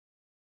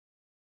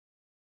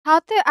How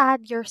to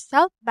add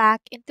yourself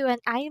back into an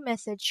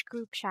iMessage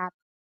group chat.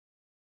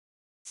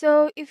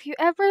 So, if you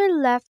ever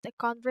left a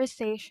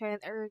conversation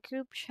or a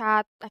group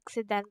chat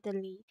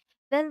accidentally,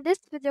 then this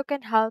video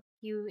can help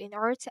you in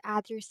order to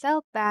add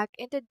yourself back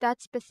into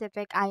that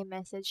specific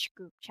iMessage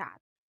group chat.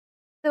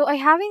 So I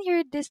haven't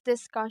heard this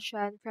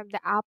discussion from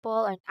the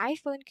Apple and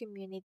iPhone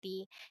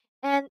community,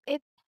 and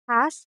it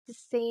has the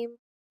same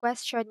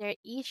question or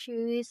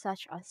issues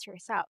such as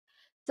yourself.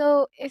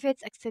 So if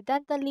it's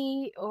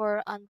accidentally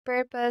or on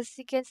purpose,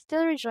 you can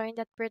still rejoin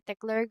that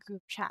particular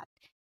group chat.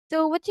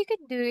 So what you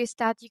can do is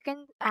that you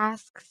can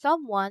ask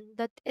someone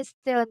that is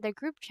still in the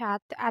group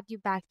chat to add you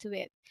back to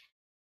it.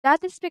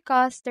 That is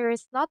because there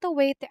is not a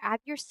way to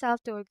add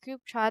yourself to a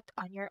group chat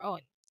on your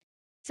own.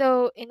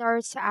 So, in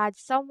order to add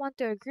someone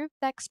to a group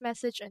text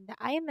message on the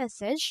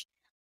iMessage,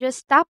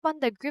 just tap on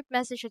the group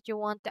message that you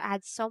want to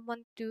add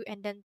someone to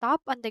and then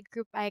tap on the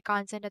group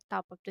icons on the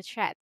top of the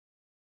chat.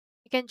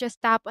 You can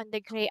just tap on the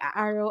gray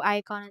arrow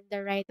icon on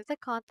the right of the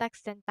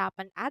contacts, then tap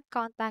on add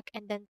contact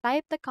and then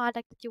type the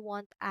contact that you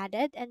want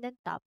added and then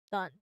tap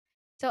done.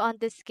 So on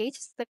this case,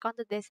 just click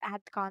onto this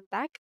add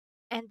contact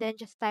and then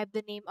just type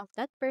the name of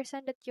that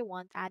person that you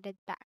want added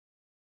back.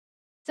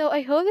 So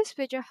I hope this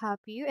video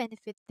helped you, and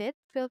if it did,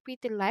 feel free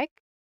to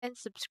like and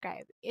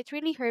subscribe. It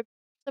really helps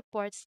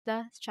supports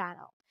the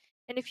channel.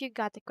 And if you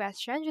got a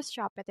question, just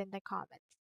drop it in the comments.